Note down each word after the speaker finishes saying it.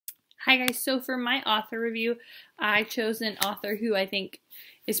Hi guys, so for my author review, I chose an author who I think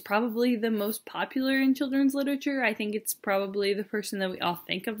is probably the most popular in children's literature. I think it's probably the person that we all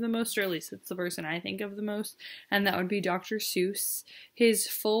think of the most, or at least it's the person I think of the most, and that would be Dr. Seuss. His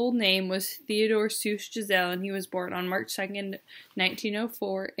full name was Theodore Seuss Giselle, and he was born on March 2nd,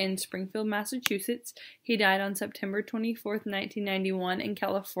 1904 in Springfield, Massachusetts. He died on September 24th, 1991 in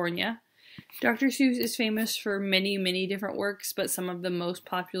California. Dr. Seuss is famous for many, many different works, but some of the most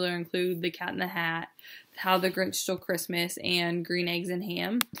popular include The Cat in the Hat, How the Grinch Stole Christmas, and Green Eggs and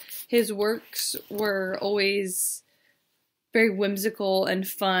Ham. His works were always very whimsical and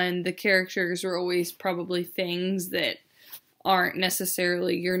fun. The characters were always probably things that aren't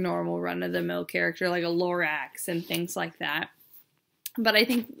necessarily your normal run-of-the-mill character, like a Lorax and things like that. But I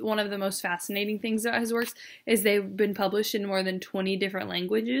think one of the most fascinating things about his works is they've been published in more than 20 different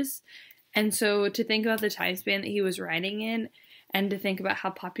languages. And so to think about the time span that he was writing in and to think about how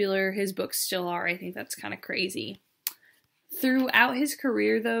popular his books still are, I think that's kind of crazy. Throughout his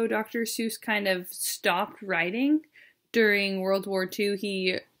career, though, Dr. Seuss kind of stopped writing. During World War II,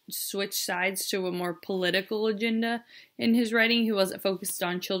 he switched sides to a more political agenda in his writing. He wasn't focused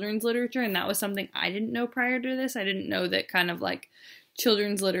on children's literature, and that was something I didn't know prior to this. I didn't know that kind of like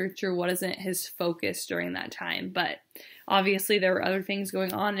children's literature wasn't his focus during that time, but obviously there were other things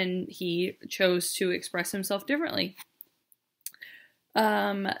going on and he chose to express himself differently.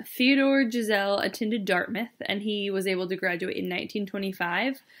 Theodore Giselle attended Dartmouth and he was able to graduate in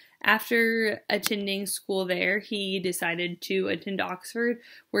 1925. After attending school there, he decided to attend Oxford,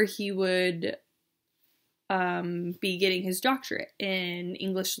 where he would be getting his doctorate in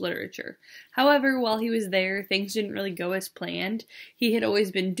English literature. However, while he was there, things didn't really go as planned. He had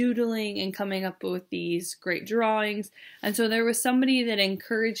always been doodling and coming up with these great drawings, and so there was somebody that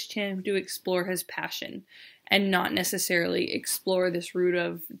encouraged him to explore his passion and not necessarily explore this route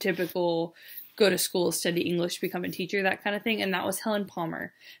of typical go to school, study English, become a teacher, that kind of thing, and that was Helen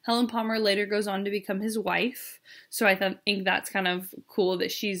Palmer. Helen Palmer later goes on to become his wife, so I think that's kind of cool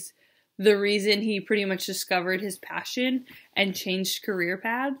that she's the reason he pretty much discovered his passion and changed career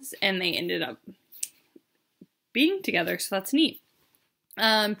paths, and they ended up being together, so that's neat.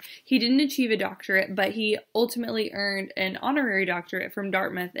 He didn't achieve a doctorate, but he ultimately earned an honorary doctorate from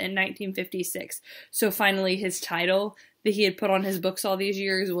Dartmouth in 1956, so finally his title that he had put on his books all these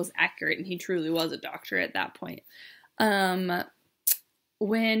years was accurate, and he truly was a doctor at that point.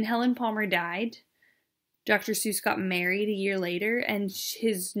 When Helen Palmer died, Dr. Seuss got married a year later, and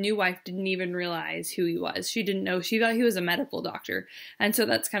his new wife didn't even realize who he was. She didn't know. She thought he was a medical doctor. And so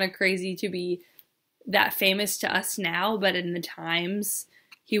that's kind of crazy to be that famous to us now, but in the times,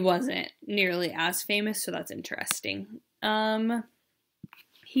 he wasn't nearly as famous, so that's interesting.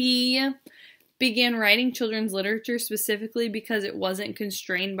 He began writing children's literature specifically because it wasn't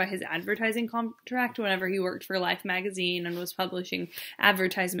constrained by his advertising contract whenever he worked for Life magazine and was publishing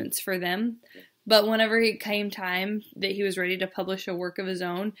advertisements for them. But whenever it came time that he was ready to publish a work of his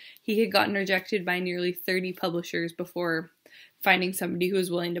own, he had gotten rejected by nearly 30 publishers before finding somebody who was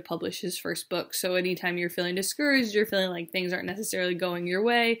willing to publish his first book. So anytime you're feeling discouraged, you're feeling like things aren't necessarily going your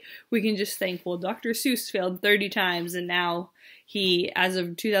way, we can just think, well, Dr. Seuss failed 30 times, and now he, as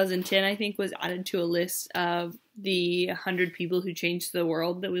of 2010, I think, was added to a list of the 100 people who changed the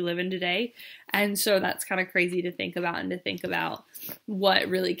world that we live in today. And so that's kind of crazy to think about, and to think about what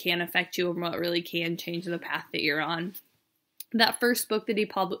really can affect you and what really can change the path that you're on. That first book that he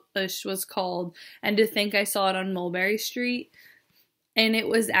published was called And to Think I Saw It on Mulberry Street, and it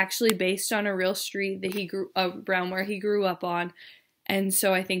was actually based on a real street that he grew around where he grew up on. And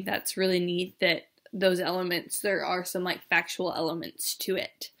so I think that's really neat that those elements, there are some like factual elements to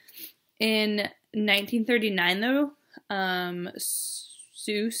it. In 1939, though,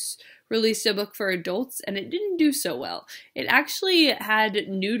 Seuss released a book for adults, and it didn't do so well. It actually had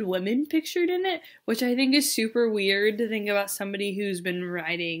nude women pictured in it, which I think is super weird to think about somebody who's been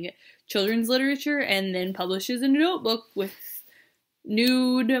writing children's literature and then publishes an adult book with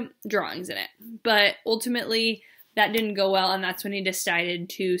nude drawings in it. But ultimately, that didn't go well, and that's when he decided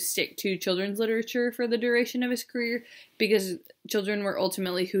to stick to children's literature for the duration of his career, because children were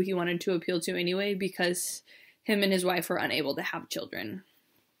ultimately who he wanted to appeal to anyway, because him and his wife were unable to have children.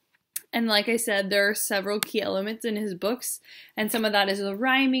 And like I said, there are several key elements in his books, and some of that is the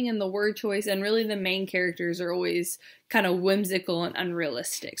rhyming and the word choice, and really the main characters are always kind of whimsical and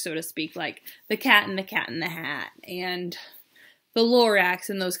unrealistic, so to speak, like the cat and the cat in the hat, and the Lorax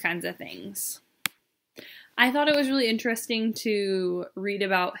and those kinds of things. I thought it was really interesting to read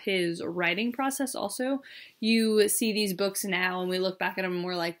about his writing process also. You see these books now and we look back at them and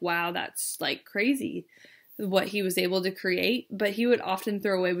we're like, wow, that's like crazy. what he was able to create, but he would often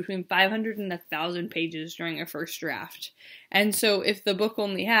throw away between 500 and 1,000 pages during a first draft. And so if the book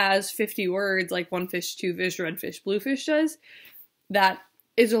only has 50 words, like One Fish, Two Fish, Red Fish, Blue Fish does, that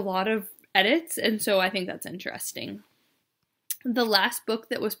is a lot of edits, and so I think that's interesting. The last book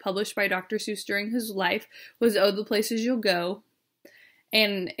that was published by Dr. Seuss during his life was Oh, the Places You'll Go,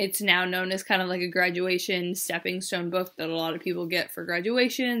 and it's now known as kind of like a graduation stepping stone book that a lot of people get for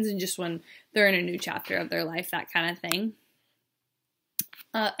graduations and just when they're in a new chapter of their life, that kind of thing.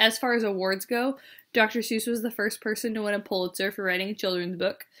 As far as awards go, Dr. Seuss was the first person to win a Pulitzer for writing a children's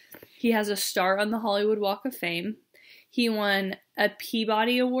book. He has a star on the Hollywood Walk of Fame. He won a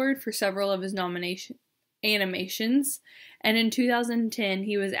Peabody Award for several of his animations, and in 2010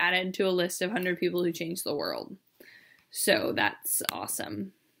 he was added to a list of 100 people who changed the world. So that's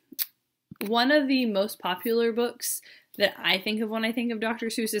awesome. One of the most popular books that I think of when I think of Dr.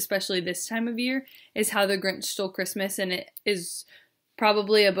 Seuss, especially this time of year, is How the Grinch Stole Christmas, and it is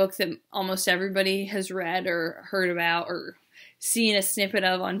probably a book that almost everybody has read or heard about or seen a snippet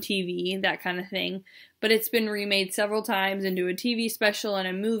of on TV, that kind of thing. But it's been remade several times into a TV special and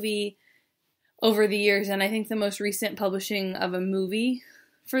a movie over the years, and I think the most recent publishing of a movie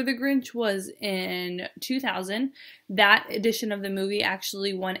for The Grinch was in 2000. That edition of the movie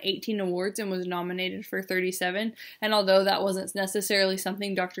actually won 18 awards and was nominated for 37, and although that wasn't necessarily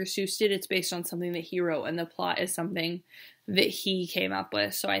something Dr. Seuss did, it's based on something that he wrote, and the plot is something that he came up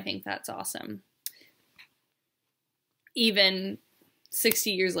with, so I think that's awesome. Even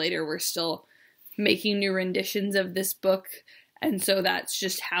 60 years later, we're still making new renditions of this book, and so that's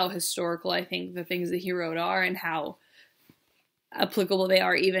just how historical I think the things that he wrote are and how applicable they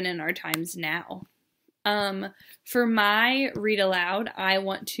are even in our times now. For my read aloud, I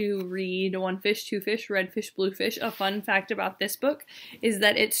want to read One Fish, Two Fish, Red Fish, Blue Fish. A fun fact about this book is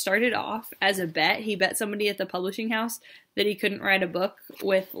that it started off as a bet. He bet somebody at the publishing house that he couldn't write a book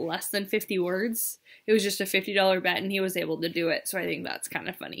with less than 50 words. It was just a $50 bet, and he was able to do it, so I think that's kind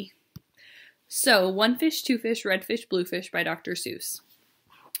of funny. So, One Fish, Two Fish, Red Fish, Blue Fish by Dr. Seuss.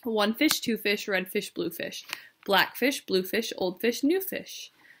 One fish, two fish, red fish, blue fish. Black fish, blue fish, old fish, new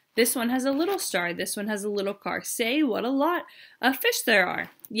fish. This one has a little star, this one has a little car. Say, what a lot of fish there are.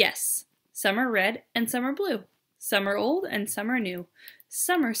 Yes, some are red and some are blue. Some are old and some are new.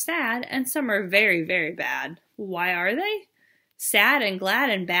 Some are sad and some are very, very bad. Why are they? Sad and glad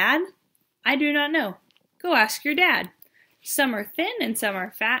and bad? I do not know. Go ask your dad. Some are thin and some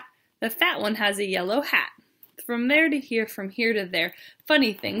are fat. The fat one has a yellow hat. From there to here, from here to there,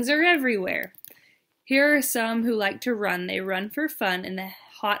 funny things are everywhere. Here are some who like to run. They run for fun in the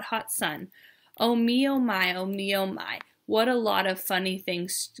hot, hot sun. Oh me, oh my, oh me, oh my. What a lot of funny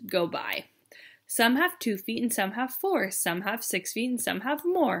things go by. Some have 2 feet and some have 4. Some have 6 feet and some have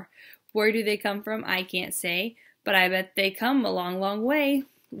more. Where do they come from? I can't say, but I bet they come a long, long way.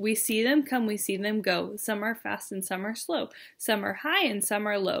 We see them come, we see them go. Some are fast and some are slow. Some are high and some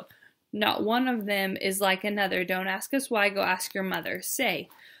are low. Not one of them is like another. Don't ask us why, go ask your mother. Say,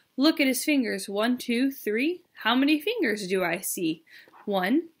 look at his fingers. 1, 2, 3. How many fingers do I see?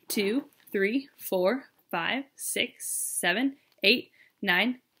 1, 2, 3, 4, 5, 6, 7, 8,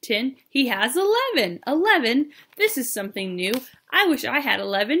 9, 10. He has 11. 11? This is something new. I wish I had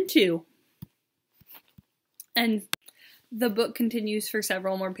 11 too. And the book continues for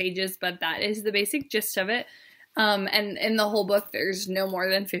several more pages, but that is the basic gist of it. And in the whole book, there's no more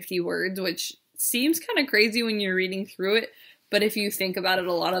than 50 words, which seems kind of crazy when you're reading through it. But if you think about it,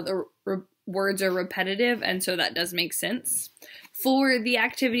 a lot of the words are repetitive, and so that does make sense. For the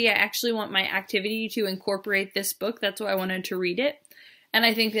activity, I actually want my activity to incorporate this book. That's why I wanted to read it. And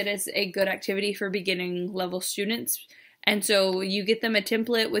I think that it's a good activity for beginning level students. And so you get them a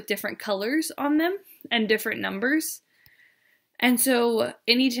template with different colors on them and different numbers. And so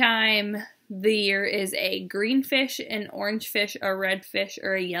anytime there is a green fish, an orange fish, a red fish,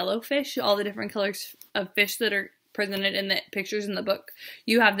 or a yellow fish, all the different colors of fish that are presented in the pictures in the book,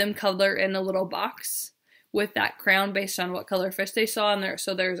 you have them color in a little box with that crown based on what color fish they saw in there.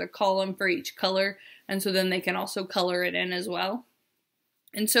 So there's a column for each color, and so then they can also color it in as well.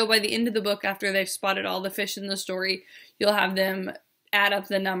 And so by the end of the book, after they've spotted all the fish in the story, you'll have them add up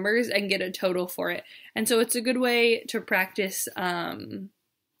the numbers and get a total for it. And so it's a good way to practice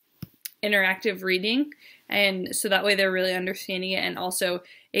interactive reading, and so that way they're really understanding it, and also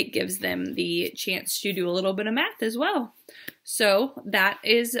it gives them the chance to do a little bit of math as well. So that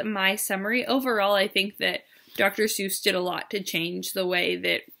is my summary. Overall, I think that Dr. Seuss did a lot to change the way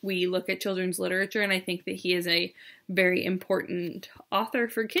that we look at children's literature, and I think that he is a very important author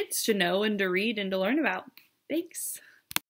for kids to know and to read and to learn about. Thanks.